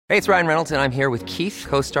Hey, it's Ryan Reynolds, and I'm here with Keith,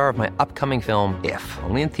 co-star of my upcoming film, If,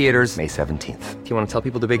 only in theaters May 17th. Do you want to tell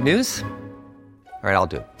people the big news? All right, I'll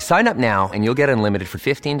do it. Sign up now and you'll get unlimited for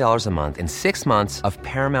 $15 a month and 6 months of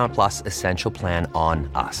Paramount Plus Essential Plan on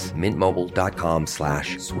us.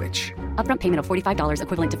 MintMobile.com/switch. Upfront payment of $45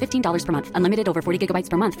 equivalent to $15 per month. Unlimited over 40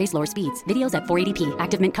 gigabytes per month. Face lower speeds. Videos at 480p.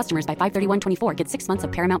 Active Mint customers by 531.24 get 6 months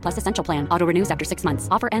of Paramount Plus Essential Plan. Auto renews after 6 months.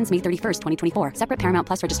 Offer ends May 31st, 2024. Separate Paramount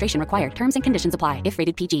Plus registration required. Terms and conditions apply if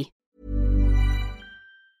rated PG.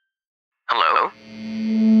 Hello?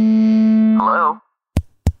 Hello?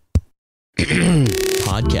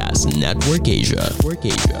 Podcast Network Asia.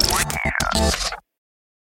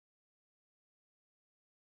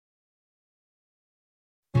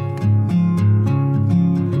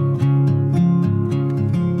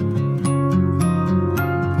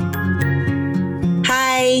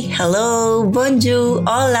 Hi, hello, bonjour,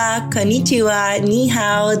 hola, konnichiwa, ni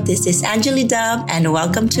hao. This is Anjali Dub and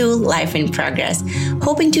welcome to Life in Progress.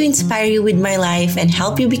 Hoping to inspire you with my life and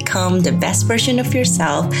help you become the best version of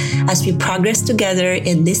yourself as we progress together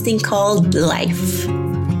in this thing called life.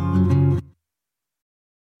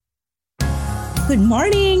 Good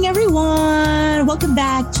morning, everyone. Welcome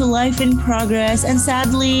back to Life in Progress. And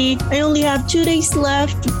sadly, I only have 2 days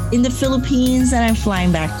left in the Philippines and I'm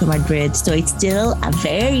flying back to Madrid. So it's still a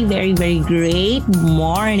very, very, very great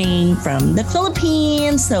morning from the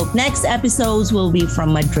Philippines. So next episodes will be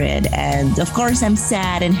from Madrid. And of course, I'm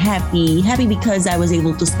sad and happy. Happy because I was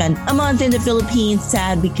able to spend a month in the Philippines.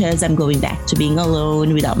 Sad because I'm going back to being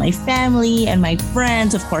alone without my family and my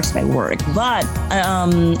friends, of course, my work. But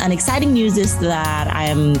an exciting news is that I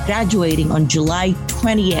am graduating on July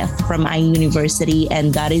 20th from IU University,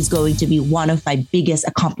 and that is going to be one of my biggest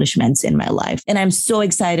accomplishments in my life. And I'm so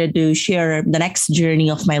excited to share the next journey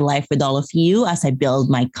of my life with all of you as I build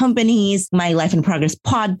my companies, my Life in Progress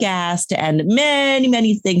podcast, and many,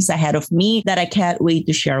 many things ahead of me that I can't wait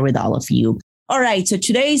to share with all of you. All right, so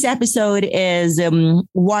today's episode is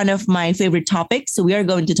one of my favorite topics. So we are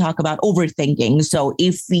going to talk about overthinking. So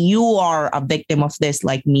if you are a victim of this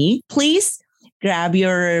like me, please grab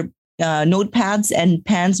your notepads and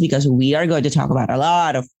pens because we are going to talk about a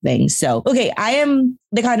lot of things. So, okay, I am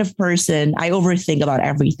the kind of person, I overthink about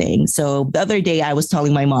everything. So the other day I was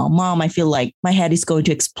telling my mom, I feel like my head is going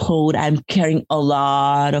to explode. I'm carrying a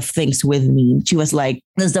lot of things with me. She was like,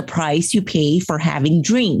 that's the price you pay for having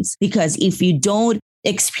dreams. Because if you don't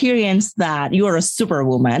experience that, you're a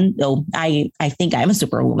superwoman. Though I think I'm a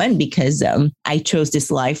superwoman because I chose this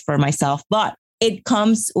life for myself. But it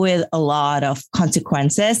comes with a lot of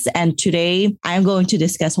consequences. And today I'm going to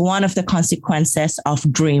discuss one of the consequences of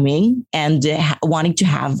dreaming and wanting to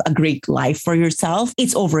have a great life for yourself.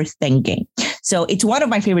 It's overthinking. So it's one of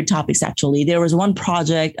my favorite topics, actually. There was one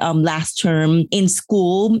project last term in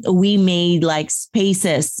school. We made like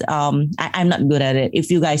spaces. I'm not good at it. If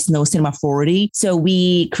you guys know Cinema 4D. So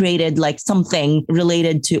we created like something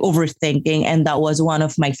related to overthinking. And that was one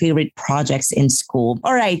of my favorite projects in school.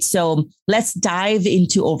 All right. So let's dive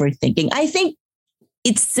into overthinking. I think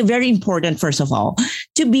it's very important, first of all,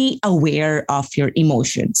 to be aware of your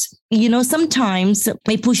emotions. You know, sometimes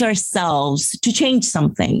we push ourselves to change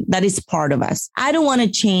something that is part of us. I don't want to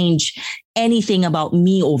change anything about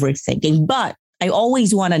me overthinking, but I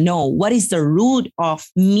always want to know what is the root of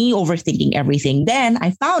me overthinking everything. Then I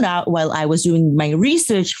found out while I was doing my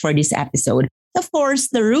research for this episode, of course,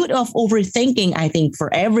 the root of overthinking, I think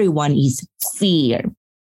for everyone is fear.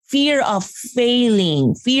 Fear of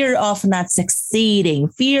failing, fear of not succeeding,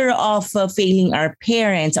 fear of failing our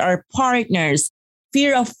parents, our partners,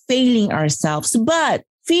 fear of failing ourselves. But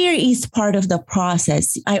fear is part of the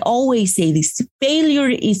process. I always say this, failure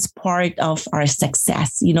is part of our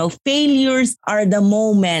success. You know, failures are the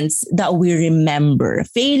moments that we remember.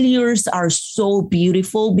 Failures are so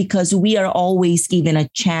beautiful because we are always given a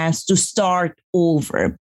chance to start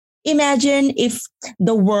over. Imagine if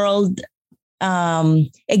the world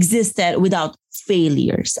existed without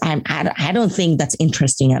failures. I don't think that's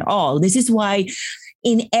interesting at all. This is why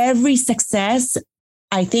in every success,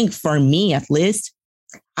 I think for me at least,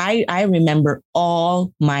 I remember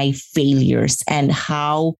all my failures and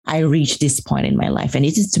how I reached this point in my life. And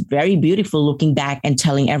it is very beautiful looking back and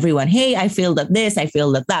telling everyone, hey, I failed at this, I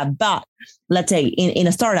failed at that. But let's say in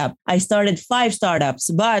a startup, I started 5 startups,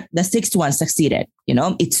 but the 6th one succeeded. You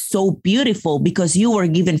know, it's so beautiful because you were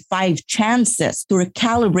given 5 chances to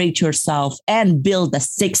recalibrate yourself and build the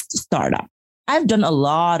 6th startup. I've done a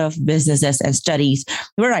lot of businesses and studies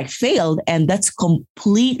where I failed, and that's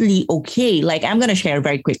completely okay. Like I'm going to share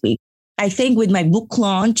very quickly. I think with my book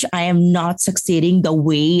launch, I am not succeeding the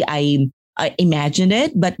way I imagined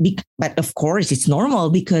it, but of course it's normal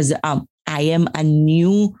because I I am a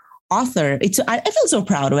new author. I feel so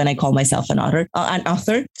proud when I call myself an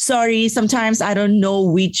author. Sorry, sometimes I don't know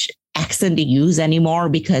which accent to use anymore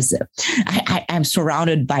because I'm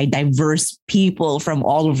surrounded by diverse people from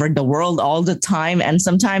all over the world all the time. And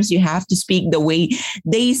sometimes you have to speak the way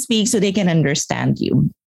they speak so they can understand you.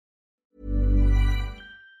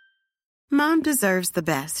 Mom deserves the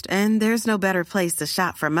best, and there's no better place to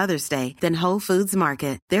shop for Mother's Day than Whole Foods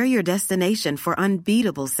Market. They're your destination for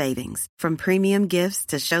unbeatable savings, from premium gifts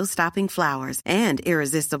to show-stopping flowers and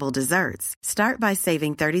irresistible desserts. Start by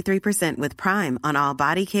saving 33% with Prime on all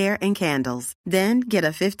body care and candles. Then get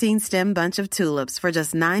a 15-stem bunch of tulips for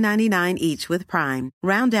just $9.99 each with Prime.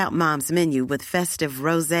 Round out Mom's menu with festive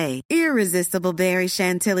rosé, irresistible berry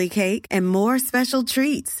chantilly cake, and more special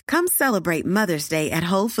treats. Come celebrate Mother's Day at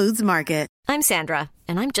Whole Foods Market. I'm Sandra,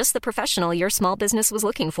 and I'm just the professional your small business was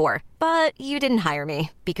looking for. But you didn't hire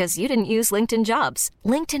me because you didn't use LinkedIn Jobs.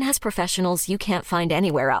 LinkedIn has professionals you can't find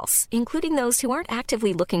anywhere else, including those who aren't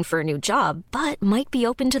actively looking for a new job, but might be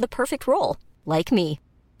open to the perfect role, like me.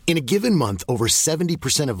 In a given month, over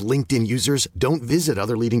 70% of LinkedIn users don't visit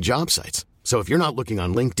other leading job sites. So if you're not looking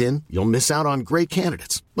on LinkedIn, you'll miss out on great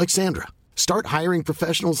candidates like Sandra. Start hiring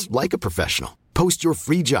professionals like a professional. Post your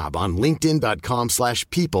free job on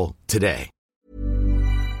linkedin.com/people today.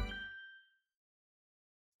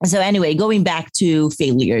 So anyway, going back to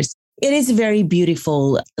failures, it is very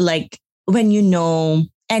beautiful. Like when you know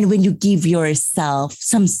and when you give yourself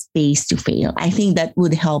some space to fail, I think that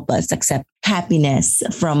would help us accept happiness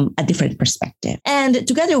from a different perspective. And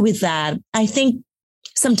together with that, I think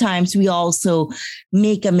sometimes we also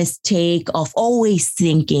make a mistake of always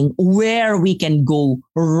thinking where we can go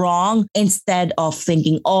wrong instead of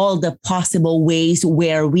thinking all the possible ways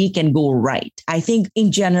where we can go right. I think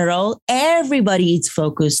in general, everybody is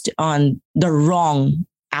focused on the wrong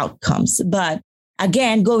outcomes. But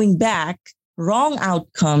again, going back, wrong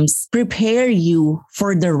outcomes prepare you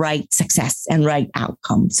for the right success and right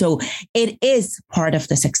outcome. So it is part of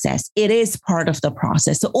the success. It is part of the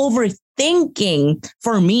process. So overthinking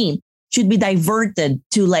for me should be diverted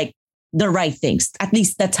to like the right things. At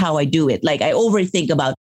least that's how I do it. Like I overthink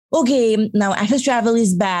about, okay, now Access Travel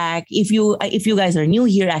is back. If you guys are new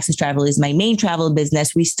here, Access Travel is my main travel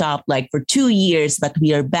business. We stopped like for 2 years, but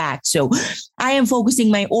we are back. So I am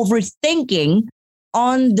focusing my overthinking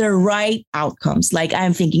on the right outcomes. Like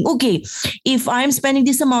I'm thinking, okay, if I'm spending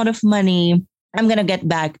this amount of money, I'm going to get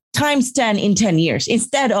back times 10 in 10 years,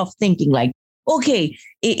 instead of thinking like, okay,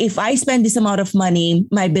 if I spend this amount of money,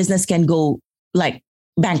 my business can go like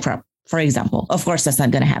bankrupt, for example. Of course, that's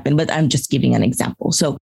not going to happen, but I'm just giving an example.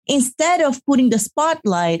 So instead of putting the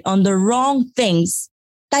spotlight on the wrong things,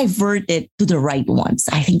 divert it to the right ones.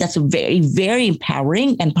 I think that's very, very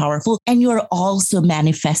empowering and powerful. And you're also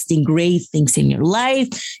manifesting great things in your life,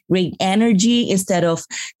 great energy, instead of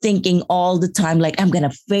thinking all the time, like, I'm going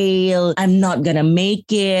to fail, I'm not going to make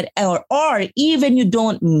it, or even you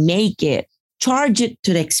don't make it. Charge it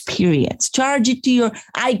to the experience, charge it to your,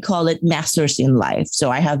 I call it masters in life. So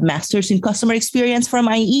I have masters in customer experience from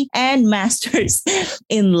IE and masters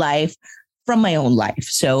in life from my own life.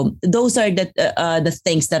 So those are the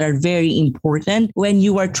things that are very important when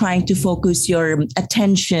you are trying to focus your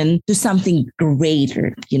attention to something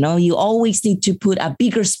greater. You know, you always need to put a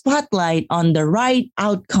bigger spotlight on the right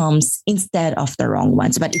outcomes instead of the wrong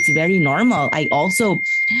ones. But it's very normal. I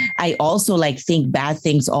also like think bad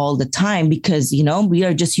things all the time because, you know, we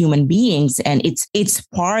are just human beings and it's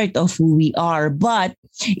part of who we are, but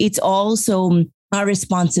it's also our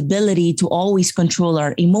responsibility to always control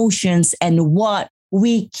our emotions and what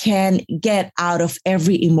we can get out of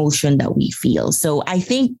every emotion that we feel. So I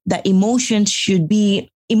think that emotions should be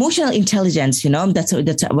emotional intelligence, you know, that's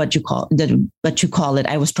what you call it.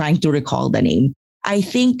 I was trying to recall the name. I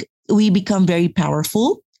think we become very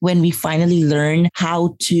powerful when we finally learn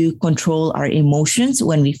how to control our emotions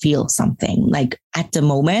when we feel something. Like at the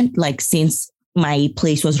moment, like since my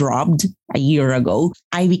place was robbed a year ago,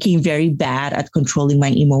 I became very bad at controlling my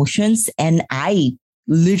emotions and I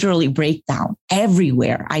literally break down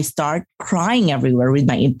everywhere. I start crying everywhere with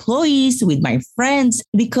my employees, with my friends,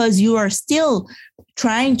 because you are still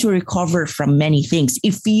trying to recover from many things.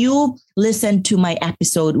 If you listen to my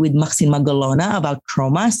episode with Maxine Magalona about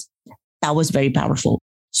traumas, that was very powerful.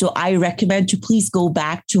 So I recommend to please go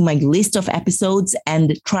back to my list of episodes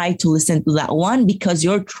and try to listen to that one, because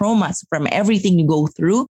your traumas from everything you go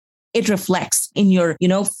through, it reflects in your,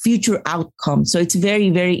 future outcome. So it's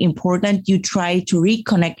very, very important you try to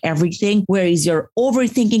reconnect everything. Where is your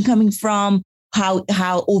overthinking coming from? how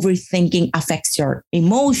overthinking affects your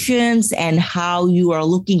emotions and how you are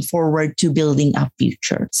looking forward to building a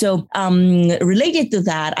future. So related to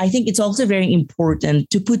that, I think it's also very important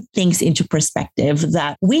to put things into perspective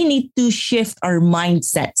that we need to shift our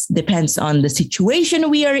mindsets. Depends on the situation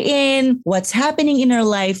we are in, what's happening in our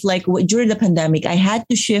life. Like during the pandemic, I had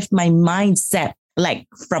to shift my mindset like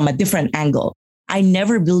from a different angle. I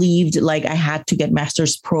never believed like I had to get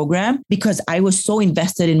master's program because I was so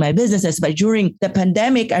invested in my businesses. But during the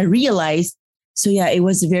pandemic, I realized, so yeah, it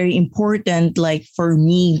was very important like for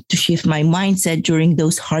me to shift my mindset during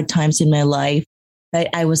those hard times in my life.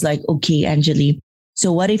 I was like, okay, Anjali,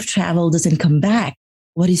 so what if travel doesn't come back?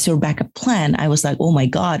 What is your backup plan? I was like, oh my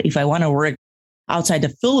God, if I want to work outside the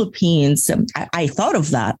Philippines, I thought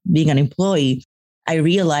of that being an employee. I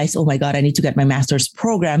realized, oh my God, I need to get my master's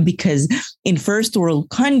program because in first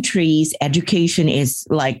world countries, education is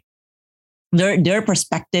like their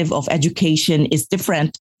perspective of education is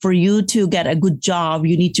different. For you to get a good job,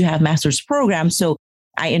 you need to have master's program. So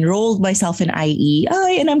I enrolled myself in IE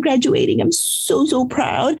and I'm graduating. I'm so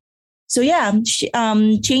proud. So yeah,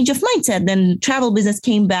 change of mindset. Then travel business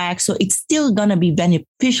came back. So it's still going to be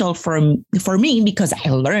beneficial for me because I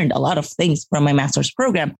learned a lot of things from my master's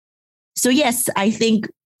program. So yes, I think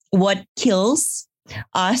what kills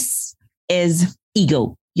us is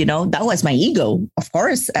ego. You know, that was my ego. Of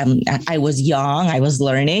course, I was young. I was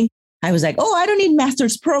learning. I was like, oh, I don't need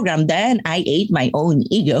master's program. Then I ate my own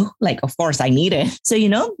ego. Like, of course I need it. So, you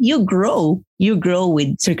know, you grow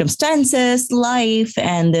with circumstances, life.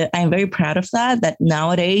 And I'm very proud of that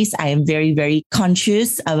nowadays I am very, very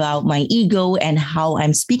conscious about my ego and how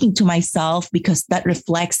I'm speaking to myself, because that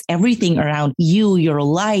reflects everything around you, your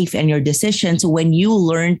life and your decisions. When you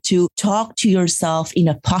learn to talk to yourself in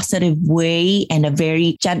a positive way and a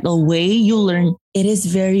very gentle way, you learn it is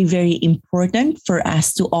very, very important for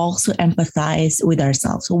us to also empathize with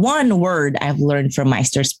ourselves. One word I've learned from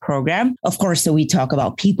Master's program, of course, so we talk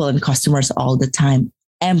about people and customers all the time,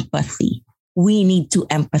 empathy. We need to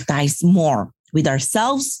empathize more with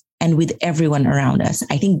ourselves and with everyone around us.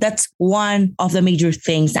 I think that's one of the major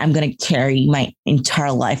things I'm going to carry my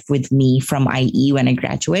entire life with me from IE when I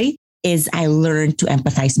graduate. Is I learned to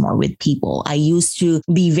empathize more with people. I used to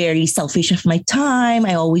be very selfish of my time.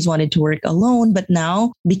 I always wanted to work alone. But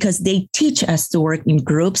now, because they teach us to work in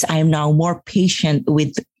groups, I am now more patient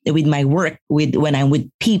with my work, when I'm with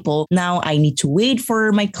people. Now I need to wait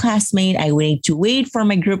for my classmate. I need to wait for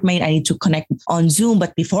my group mate. I need to connect on Zoom.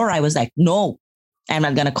 But before I was like, no, I'm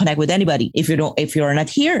not going to connect with anybody. If you're not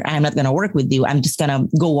here, I'm not going to work with you. I'm just going to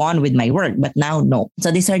go on with my work. But now, no.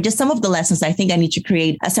 So these are just some of the lessons. I think I need to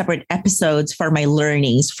create a separate episodes for my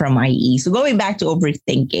learnings from IE. So going back to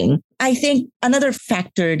overthinking, I think another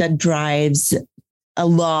factor that drives a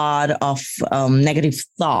lot of negative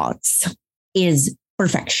thoughts is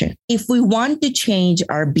perfection. If we want to change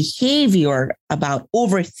our behavior about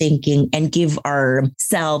overthinking and give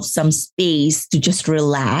ourselves some space to just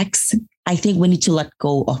relax, I think we need to let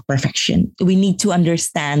go of perfection. We need to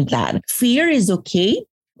understand that fear is okay.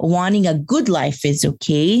 Wanting a good life is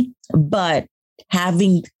okay. But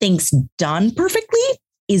having things done perfectly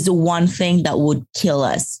is the one thing that would kill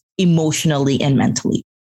us emotionally and mentally.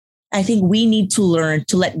 I think we need to learn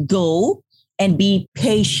to let go and be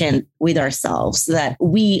patient with ourselves, that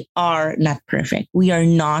we are not perfect. We are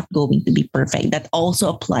not going to be perfect. That also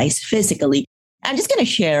applies physically. I'm just going to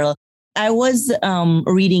share. I was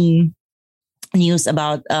reading news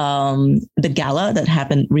about the gala that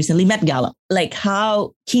happened recently, Met Gala, like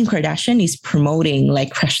how Kim Kardashian is promoting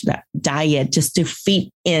like crash diet just to fit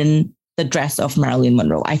in the dress of Marilyn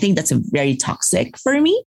Monroe. I think that's a very toxic for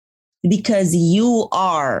me, because you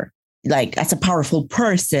are like, as a powerful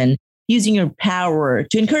person, using your power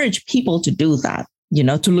to encourage people to do that, you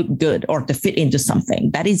know, to look good or to fit into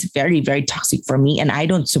something. That is very, very toxic for me. And I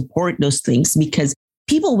don't support those things because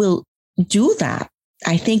people will do that.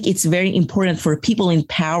 I think it's very important for people in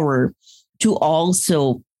power to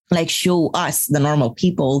also like show us, the normal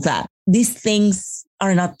people, that these things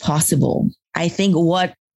are not possible. I think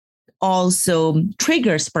what also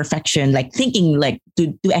triggers perfection, like thinking like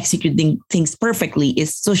to executing things perfectly,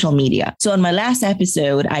 is social media. So on my last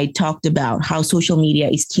episode, I talked about how social media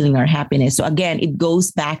is killing our happiness. So again, it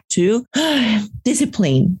goes back to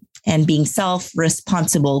discipline and being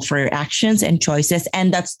self-responsible for your actions and choices.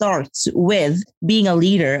 And that starts with being a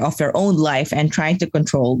leader of your own life and trying to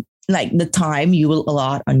control like the time you will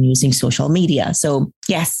allot on using social media. So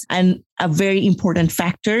yes, and a very important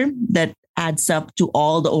factor that adds up to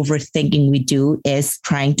all the overthinking we do is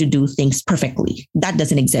trying to do things perfectly. That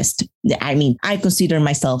doesn't exist. I mean, I consider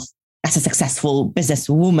myself as a successful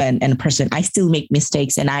businesswoman and person, I still make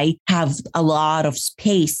mistakes, and I have a lot of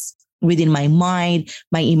space within my mind,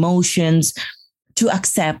 my emotions, to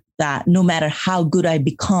accept that no matter how good I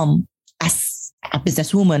become as a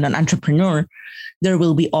businesswoman, an entrepreneur, there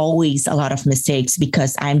will be always a lot of mistakes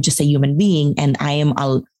because I'm just a human being and I am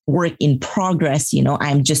a work in progress.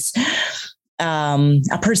 I'm just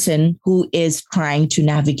a person who is trying to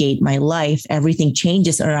navigate my life. Everything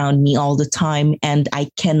changes around me all the time, and I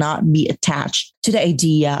cannot be attached to the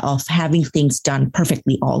idea of having things done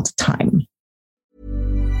perfectly all the time.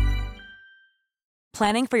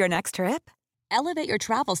 Planning for your next trip? Elevate your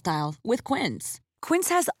travel style with Quince. Quince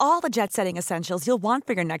has all the jet-setting essentials you'll want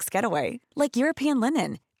for your next getaway, like European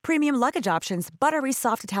linen, premium luggage options, buttery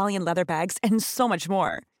soft Italian leather bags, and so much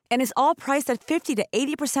more. And is all priced at 50 to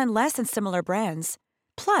 80% less than similar brands.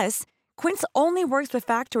 Plus, Quince only works with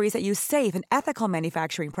factories that use safe and ethical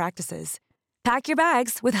manufacturing practices. Pack your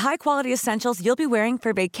bags with high-quality essentials you'll be wearing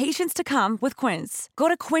for vacations to come with Quince. Go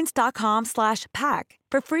to quince.com/pack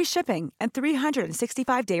for free shipping and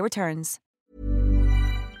 365-day returns.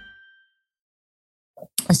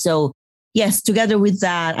 So, yes, together with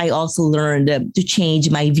that, I also learned to change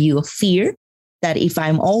my view of fear. That if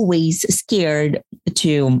I'm always scared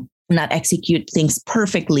to not execute things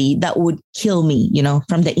perfectly, that would kill me,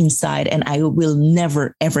 from the inside, and I will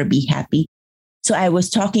never, ever be happy. So I was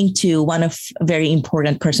talking to one of very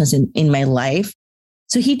important persons in my life.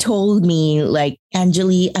 So he told me, like,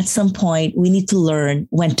 Anjali, at some point, we need to learn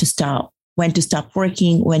when to stop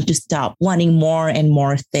working, when to stop wanting more and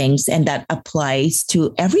more things. And that applies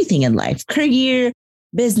to everything in life, career,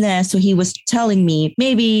 business. So he was telling me,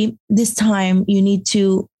 maybe this time you need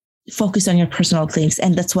to focus on your personal things.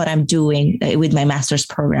 And that's what I'm doing with my master's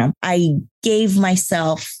program. I gave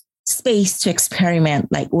myself space to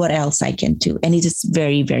experiment, like what else I can do. And it is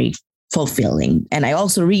very, very fulfilling. And I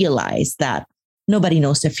also realized that nobody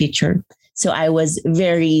knows the future. So I was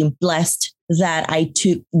very blessed that I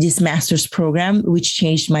took this master's program, which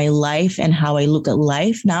changed my life and how I look at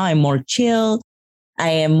life. Now I'm more chill. I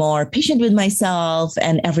am more patient with myself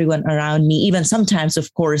and everyone around me. Even sometimes,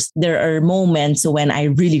 of course, there are moments when I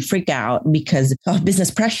really freak out because of business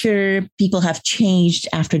pressure. People have changed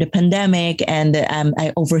after the pandemic, and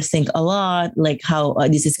I overthink a lot, like how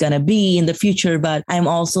this is going to be in the future. But I'm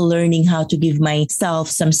also learning how to give myself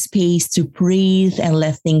some space to breathe and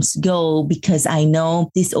let things go, because I know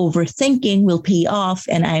this overthinking will pay off,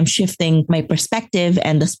 and I'm shifting my perspective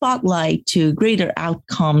and the spotlight to greater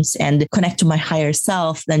outcomes and connect to my higher self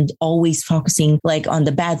than always focusing like on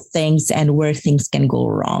the bad things and where things can go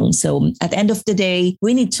wrong. So at the end of the day,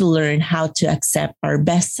 we need to learn how to accept our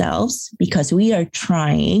best selves because we are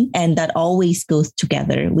trying, and that always goes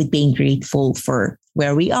together with being grateful for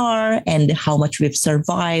where we are and how much we've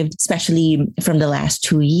survived, especially from the last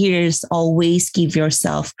 2 years. Always give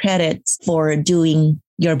yourself credit for doing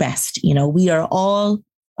your best. We are all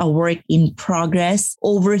a work in progress.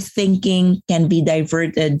 Overthinking can be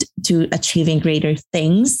diverted to achieving greater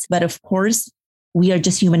things. But of course, we are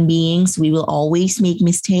just human beings. We will always make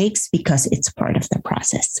mistakes because it's part of the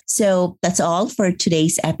process. So that's all for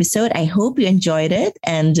today's episode. I hope you enjoyed it.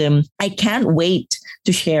 And I can't wait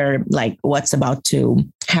to share like what's about to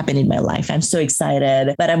happen in my life. I'm so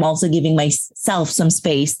excited, but I'm also giving myself some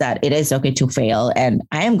space that it is okay to fail, and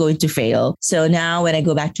I am going to fail. So now when I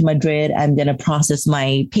go back to Madrid, I'm going to process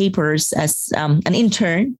my papers as an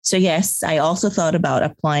intern. So yes, I also thought about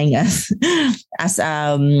applying as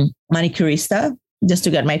manicurista just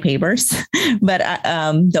to get my papers. But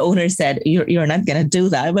the owner said, you're not going to do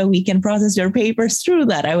that, but we can process your papers through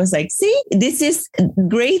that. I was like, see, this is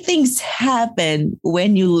great things happen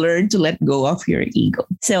when you learn to let go of your ego.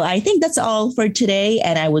 So I think that's all for today.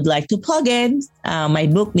 And I would like to plug in my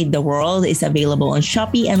book, Meet the World, is available on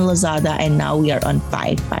Shopee and Lazada. And now we are on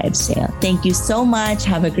 5/5 sale. Thank you so much.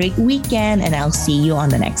 Have a great weekend. And I'll see you on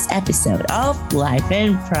the next episode of Life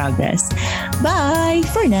in Progress. Bye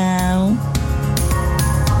for now.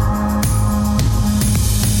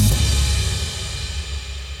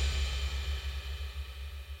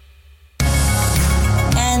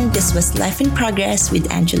 This was Life in Progress with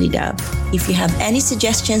Anjali Dub. If you have any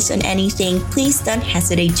suggestions on anything, please don't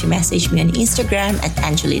hesitate to message me on Instagram at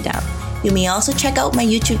Anjali Dub. You may also check out my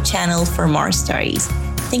YouTube channel for more stories.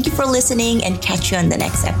 Thank you for listening, and catch you on the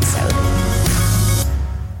next episode.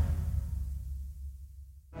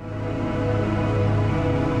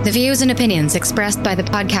 The views and opinions expressed by the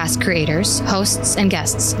podcast creators, hosts, and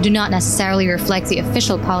guests do not necessarily reflect the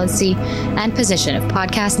official policy and position of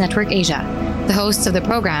Podcast Network Asia, the hosts of the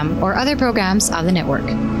program, or other programs of the network.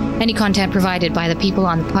 Any content provided by the people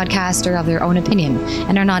on the podcast are of their own opinion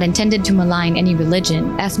and are not intended to malign any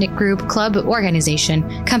religion, ethnic group, club,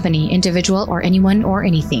 organization, company, individual, or anyone or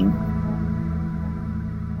anything.